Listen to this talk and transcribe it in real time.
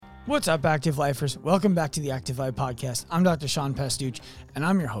What's up, Active Lifers? Welcome back to the Active Life Podcast. I'm Dr. Sean Pastuch, and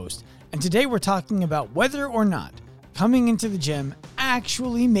I'm your host. And today we're talking about whether or not coming into the gym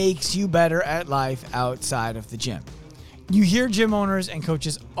actually makes you better at life outside of the gym. You hear gym owners and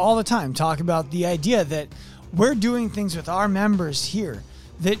coaches all the time talk about the idea that we're doing things with our members here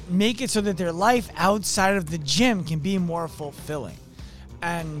that make it so that their life outside of the gym can be more fulfilling.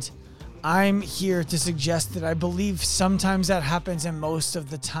 And I'm here to suggest that I believe sometimes that happens, and most of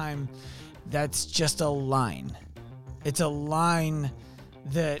the time that's just a line. It's a line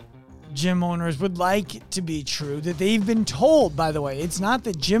that gym owners would like to be true, that they've been told, by the way. It's not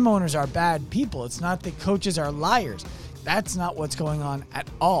that gym owners are bad people. It's not that coaches are liars. That's not what's going on at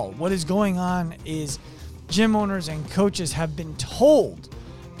all. What is going on is gym owners and coaches have been told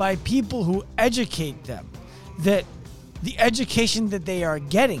by people who educate them that the education that they are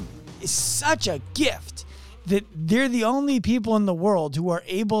getting is such a gift that they're the only people in the world who are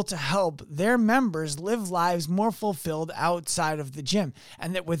able to help their members live lives more fulfilled outside of the gym.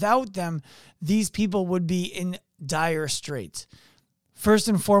 And that without them, these people would be in dire straits. First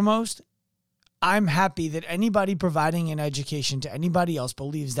and foremost, I'm happy that anybody providing an education to anybody else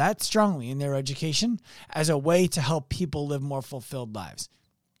believes that strongly in their education as a way to help people live more fulfilled lives.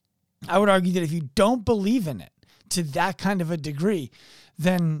 I would argue that if you don't believe in it to that kind of a degree,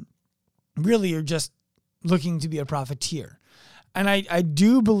 then really you're just looking to be a profiteer. And I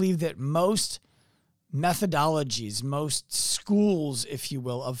do believe that most methodologies, most schools, if you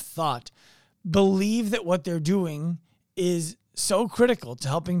will, of thought, believe that what they're doing is so critical to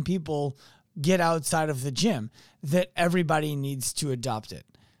helping people get outside of the gym that everybody needs to adopt it.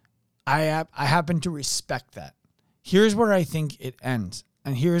 I happen to respect that. Here's where I think it ends.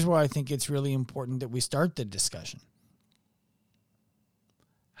 And here's where I think it's really important that we start the discussion.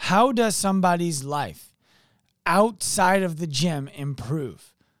 How does somebody's life outside of the gym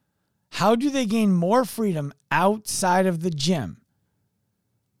improve? How do they gain more freedom outside of the gym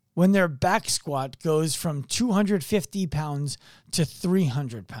when their back squat goes from 250 pounds to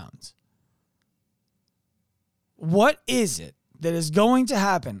 300 pounds? What is it that is going to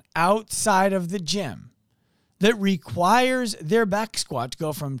happen outside of the gym that requires their back squat to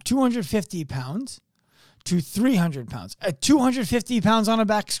go from 250 pounds to 300 pounds, at 250 pounds on a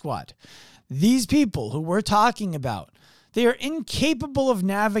back squat? These people who we're talking about, they are incapable of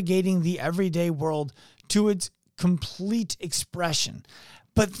navigating the everyday world to its complete expression.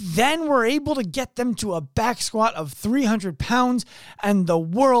 But then we're able to get them to a back squat of 300 pounds and the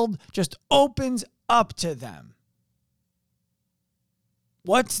world just opens up to them.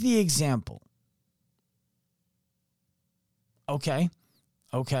 What's the example? Okay.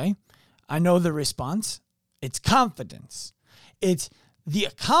 I know the response. It's confidence. It's the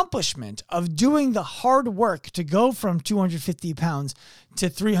accomplishment of doing the hard work to go from 250 pounds to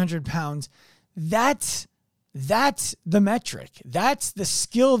 300 pounds. That's the metric. That's the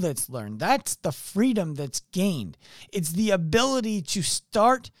skill that's learned. That's the freedom that's gained. It's the ability to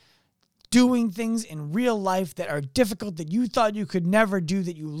start doing things in real life that are difficult, that you thought you could never do,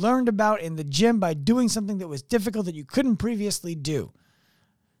 that you learned about in the gym by doing something that was difficult that you couldn't previously do.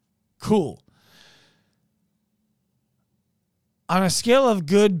 Cool. On a scale of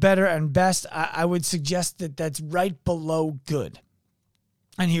good, better, and best, I would suggest that that's right below good.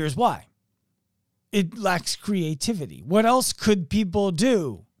 And here's why. It lacks creativity. What else could people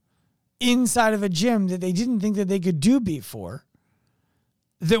do inside of a gym that they didn't think that they could do before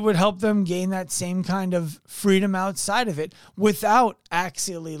that would help them gain that same kind of freedom outside of it without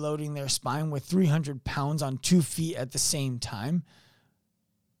axially loading their spine with 300 pounds on 2 feet at the same time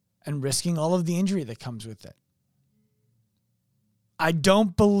and risking all of the injury that comes with it? I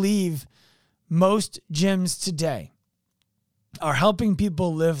don't believe most gyms today are helping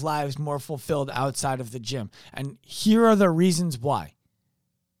people live lives more fulfilled outside of the gym. And here are the reasons why.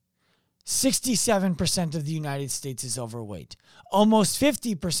 67% of the United States is overweight. Almost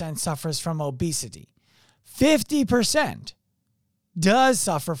 50% suffers from obesity. 50% does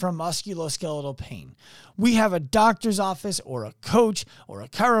suffer from musculoskeletal pain. We have a doctor's office or a coach or a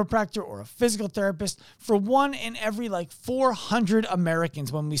chiropractor or a physical therapist for 1 in every 400 Americans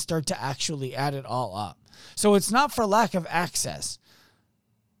when we start to actually add it all up. So it's not for lack of access.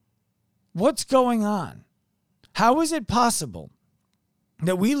 What's going on? How is it possible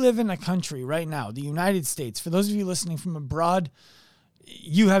that we live in a country right now, the United States? For those of you listening from abroad,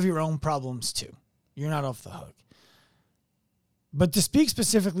 you have your own problems too. You're not off the hook. But to speak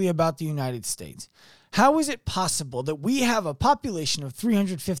specifically about the United States, how is it possible that we have a population of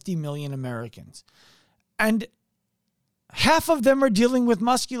 350 million Americans and half of them are dealing with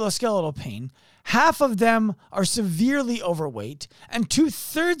musculoskeletal pain, half of them are severely overweight, and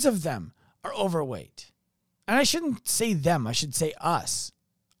 2/3 of them are overweight. And I shouldn't say them, I should say us.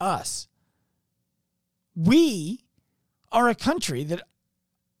 Us. We are a country that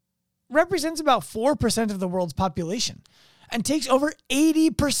represents about 4% of the world's population and takes over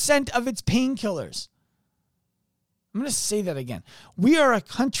 80% of its painkillers. I'm going to say that again. We are a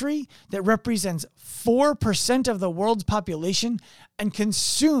country that represents 4% of the world's population and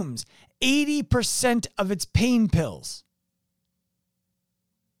consumes 80% of its pain pills.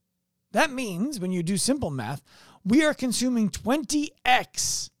 That means, when you do simple math, we are consuming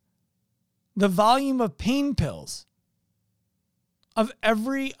 20x the volume of pain pills of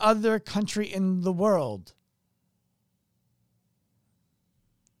every other country in the world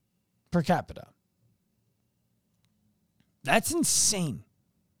per capita. That's insane.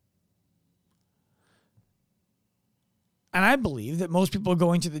 And I believe that most people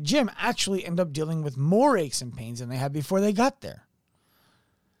going to the gym actually end up dealing with more aches and pains than they had before they got there.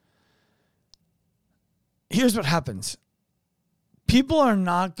 Here's what happens. People are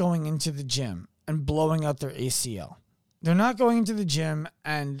not going into the gym and blowing out their ACL. They're not going into the gym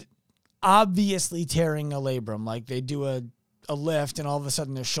and obviously tearing a labrum, like they do a lift and all of a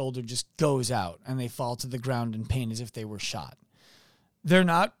sudden their shoulder just goes out and they fall to the ground in pain as if they were shot. They're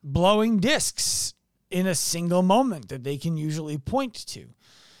not blowing discs in a single moment that they can usually point to.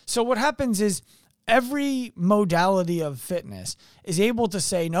 So what happens is every modality of fitness is able to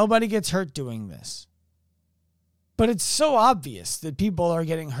say nobody gets hurt doing this. But it's so obvious that people are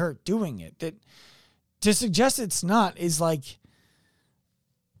getting hurt doing it that to suggest it's not is like,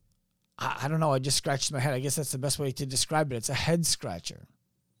 I don't know, I just scratched my head. I guess that's the best way to describe it. It's a head scratcher.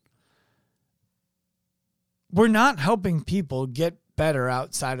 We're not helping people get better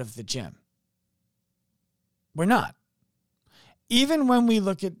outside of the gym. We're not. Even when we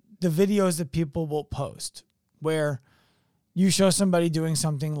look at the videos that people will post where you show somebody doing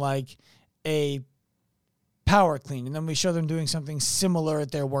something like a power clean, and then we show them doing something similar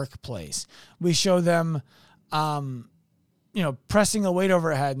at their workplace. We show them, pressing a weight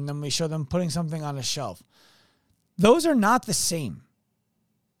overhead, and then we show them putting something on a shelf. Those are not the same.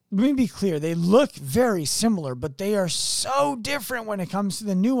 Let me be clear. They look very similar, but they are so different when it comes to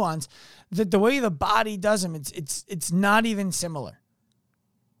the nuance that the way the body does them, it's not even similar.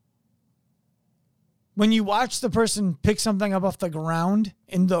 When you watch the person pick something up off the ground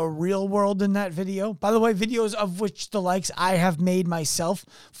in the real world in that video, by the way, videos of which the likes I have made myself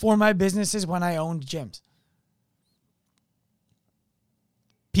for my businesses when I owned gyms.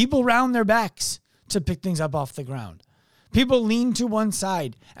 People round their backs to pick things up off the ground. People lean to one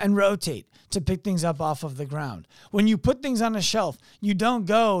side and rotate to pick things up off of the ground. When you put things on a shelf, you don't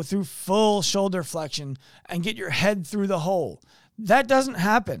go through full shoulder flexion and get your head through the hole. That doesn't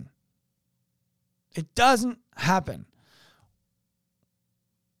happen. It doesn't happen.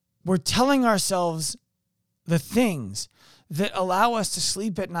 We're telling ourselves the things that allow us to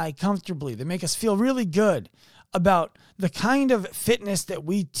sleep at night comfortably, that make us feel really good about the kind of fitness that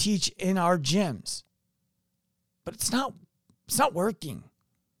we teach in our gyms. But it's not working.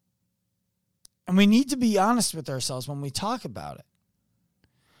 And we need to be honest with ourselves when we talk about it.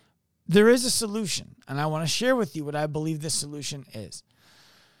 There is a solution, and I want to share with you what I believe this solution is.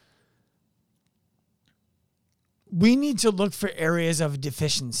 We need to look for areas of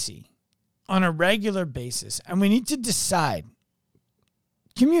deficiency on a regular basis, and we need to decide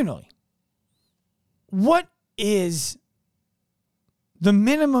communally, what is the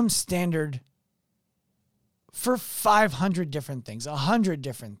minimum standard for 500 different things, 100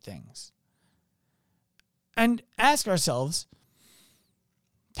 different things? And ask ourselves,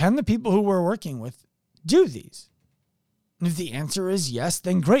 can the people who we're working with do these? And if the answer is yes,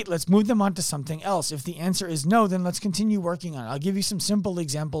 then great, let's move them on to something else. If the answer is no, then let's continue working on it. I'll give you some simple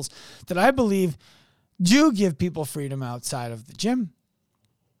examples that I believe do give people freedom outside of the gym,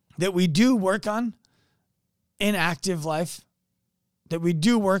 that we do work on in active life, that we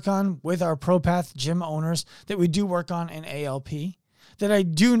do work on with our ProPath gym owners, that we do work on in ALP, that I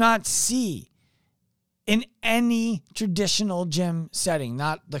do not see in any traditional gym setting,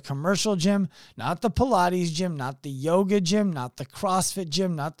 not the commercial gym, not the Pilates gym, not the yoga gym, not the CrossFit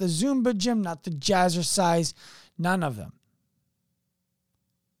gym, not the Zumba gym, not the Jazzercise, none of them.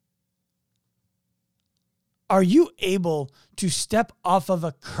 Are you able to step off of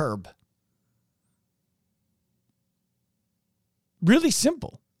a curb? Really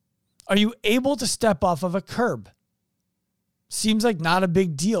simple. Are you able to step off of a curb? Seems like not a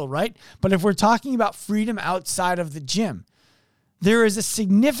big deal, right? But if we're talking about freedom outside of the gym, there is a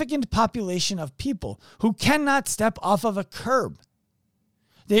significant population of people who cannot step off of a curb.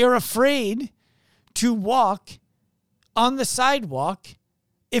 They are afraid to walk on the sidewalk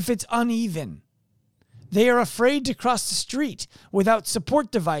if it's uneven. They are afraid to cross the street without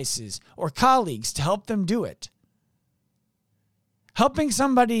support devices or colleagues to help them do it. Helping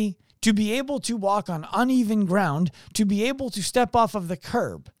somebody to be able to walk on uneven ground, to be able to step off of the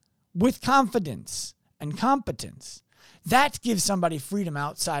curb with confidence and competence, that gives somebody freedom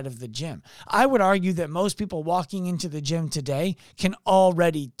outside of the gym. I would argue that most people walking into the gym today can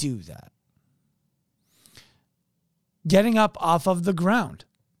already do that. Getting up off of the ground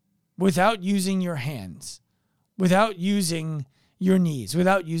without using your hands, without using your knees,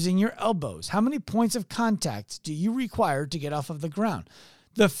 without using your elbows. How many points of contact do you require to get off of the ground?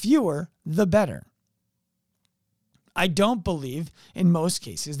 The fewer, the better. I don't believe in most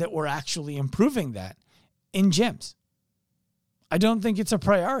cases that we're actually improving that in gyms. I don't think it's a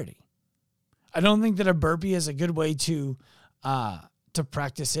priority. I don't think that a burpee is a good way to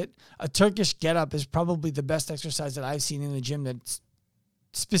practice it. A Turkish get-up is probably the best exercise that I've seen in the gym that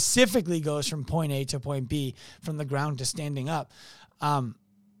specifically goes from point A to point B, from the ground to standing up. And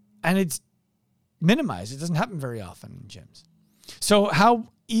it's minimized. It doesn't happen very often in gyms. So how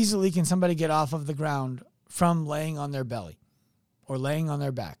easily can somebody get off of the ground from laying on their belly or laying on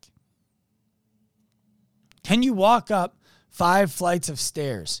their back? Can you walk up 5 flights of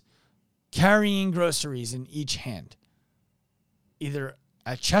stairs carrying groceries in each hand, either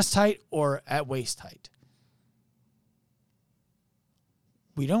at chest height or at waist height?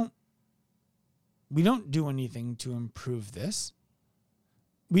 We don't do anything to improve this.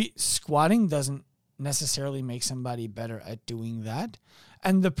 Squatting doesn't necessarily make somebody better at doing that.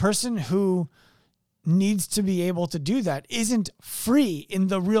 And the person who needs to be able to do that isn't free in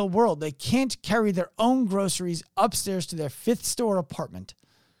the real world. They can't carry their own groceries upstairs to their 5th story apartment.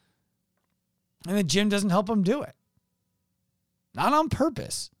 And the gym doesn't help them do it. Not on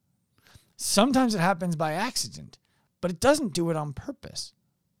purpose. Sometimes it happens by accident, but it doesn't do it on purpose.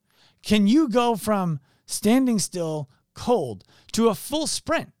 Can you go from standing still, cold, to a full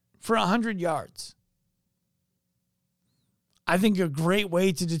sprint for 100 yards? I think a great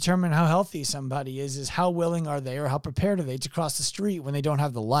way to determine how healthy somebody is how willing are they or how prepared are they to cross the street when they don't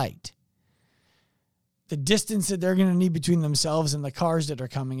have the light. The distance that they're going to need between themselves and the cars that are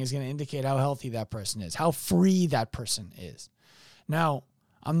coming is going to indicate how healthy that person is, how free that person is. Now,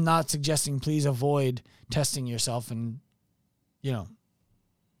 I'm not suggesting please avoid testing yourself and,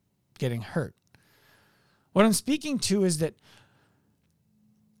 getting hurt. What I'm speaking to is that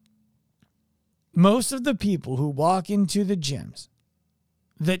most of the people who walk into the gyms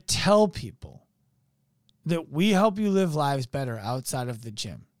that tell people that we help you live lives better outside of the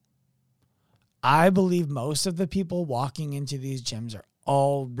gym, I believe most of the people walking into these gyms are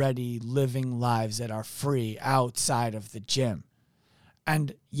already living lives that are free outside of the gym.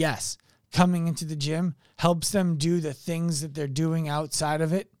 And yes, coming into the gym helps them do the things that they're doing outside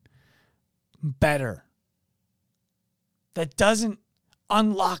of it better. That doesn't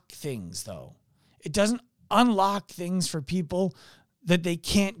unlock things, though. It doesn't unlock things for people that they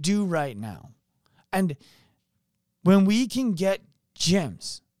can't do right now. And when we can get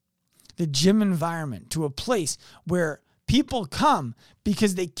gyms, the gym environment, to a place where people come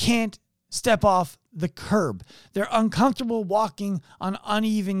because they can't step off the curb. They're uncomfortable walking on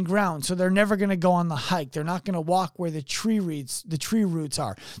uneven ground, so they're never going to go on the hike. They're not going to walk where the tree roots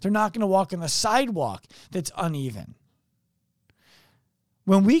are. They're not going to walk on the sidewalk that's uneven.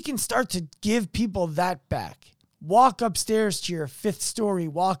 When we can start to give people that back, walk upstairs to your 5th story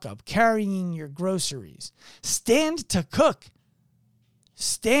walk up, carrying your groceries, stand to cook.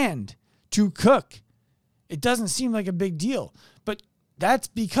 Stand to cook. It doesn't seem like a big deal, but that's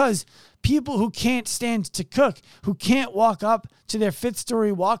because people who can't stand to cook, who can't walk up to their 5th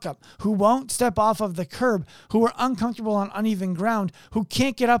story walk up, who won't step off of the curb, who are uncomfortable on uneven ground, who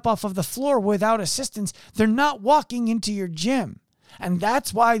can't get up off of the floor without assistance, they're not walking into your gym. And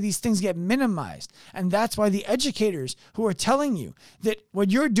that's why these things get minimized. And that's why the educators who are telling you that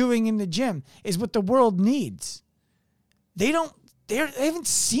what you're doing in the gym is what the world needs, they haven't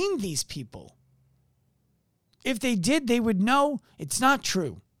seen these people. If they did, they would know it's not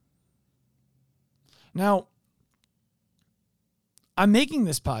true. Now, I'm making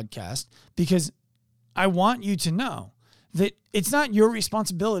this podcast because I want you to know that it's not your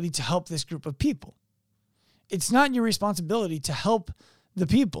responsibility to help this group of people. It's not your responsibility to help the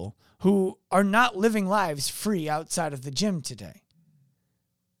people who are not living lives free outside of the gym today.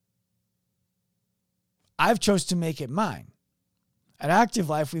 I've chose to make it mine. At Active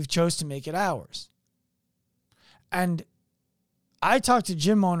Life, we've chose to make it ours. And I talk to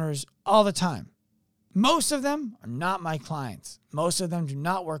gym owners all the time. Most of them are not my clients. Most of them do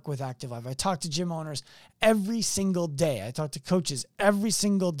not work with Active Life. I talk to gym owners every single day. I talk to coaches every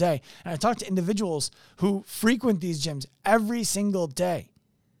single day. And I talk to individuals who frequent these gyms every single day.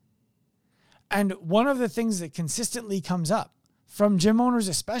 And one of the things that consistently comes up from gym owners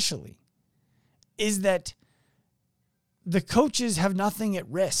especially is that the coaches have nothing at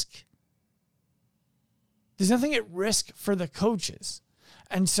risk. There's nothing at risk for the coaches.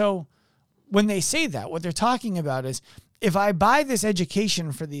 And so when they say that, what they're talking about is, if I buy this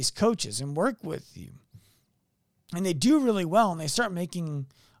education for these coaches and work with you, and they do really well and they start making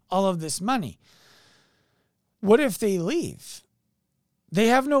all of this money, what if they leave? They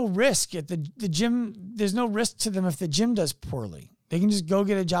have no risk at the gym. There's no risk to them if the gym does poorly. They can just go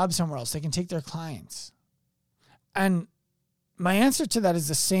get a job somewhere else. They can take their clients. And my answer to that is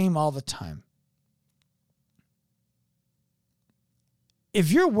the same all the time.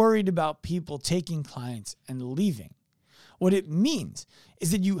 If you're worried about people taking clients and leaving, what it means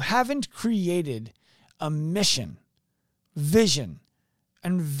is that you haven't created a mission, vision,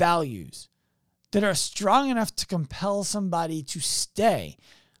 and values that are strong enough to compel somebody to stay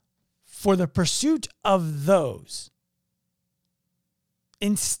for the pursuit of those,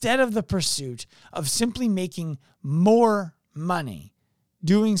 instead of the pursuit of simply making more money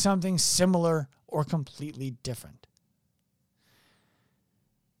doing something similar or completely different.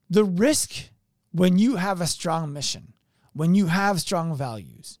 The risk when you have a strong mission, when you have strong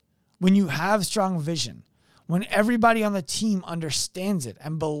values, when you have strong vision, when everybody on the team understands it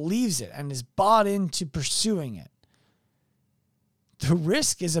and believes it and is bought into pursuing it, the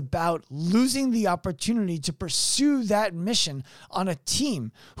risk is about losing the opportunity to pursue that mission on a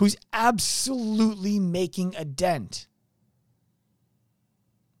team who's absolutely making a dent.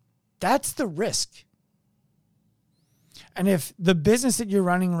 That's the risk. And if the business that you're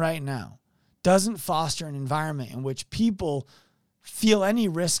running right now doesn't foster an environment in which people feel any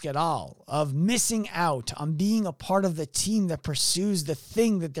risk at all of missing out on being a part of the team that pursues the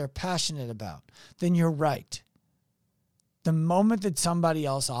thing that they're passionate about, then you're right. The moment that somebody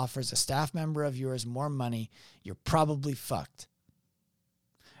else offers a staff member of yours more money, you're probably fucked.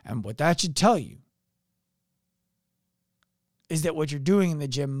 And what that should tell you is that what you're doing in the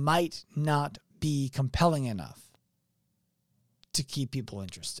gym might not be compelling enough to keep people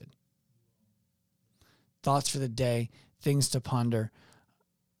interested. Thoughts for the day, things to ponder.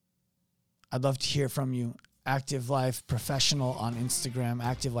 I'd love to hear from you. Active Life Professional on Instagram,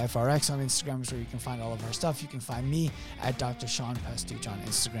 Active Life RX on Instagram is where you can find all of our stuff. You can find me at Dr. Sean Pastuch on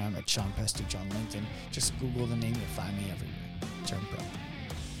Instagram, at Sean Pastuch on LinkedIn. Just Google the name, you'll find me everywhere. Turn pro.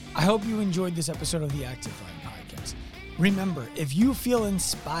 I hope you enjoyed this episode of the Active Life Podcast. Remember, if you feel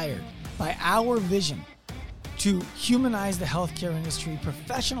inspired by our vision to humanize the healthcare industry,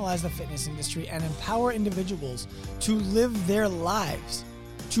 professionalize the fitness industry, and empower individuals to live their lives,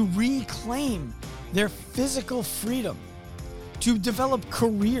 to reclaim their physical freedom, to develop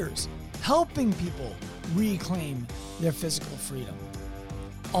careers, helping people reclaim their physical freedom.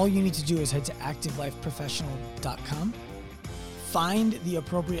 All you need to do is head to activelifeprofessional.com, find the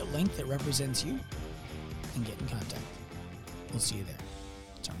appropriate link that represents you, and get in contact. We'll see you there.